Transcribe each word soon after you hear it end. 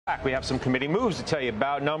We have some committee moves to tell you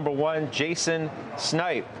about. Number one, Jason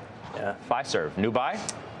Snipe. Fiserv, new buy?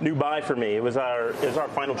 New buy for me. It was our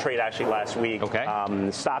final trade actually last week. Okay.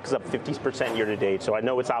 The stock is up 50% year to date, so I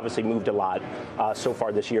know it's obviously moved a lot so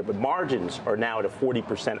far this year, but margins are now at a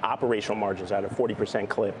 40%, operational margins at a 40%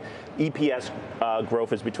 clip. EPS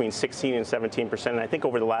growth is between 16 and 17%, and I think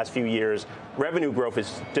over the last few years, revenue growth has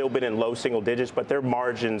still been in low single digits, but their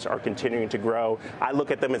margins are continuing to grow. I look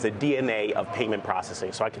at them as a DNA of payment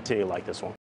processing, so I continue to like this one.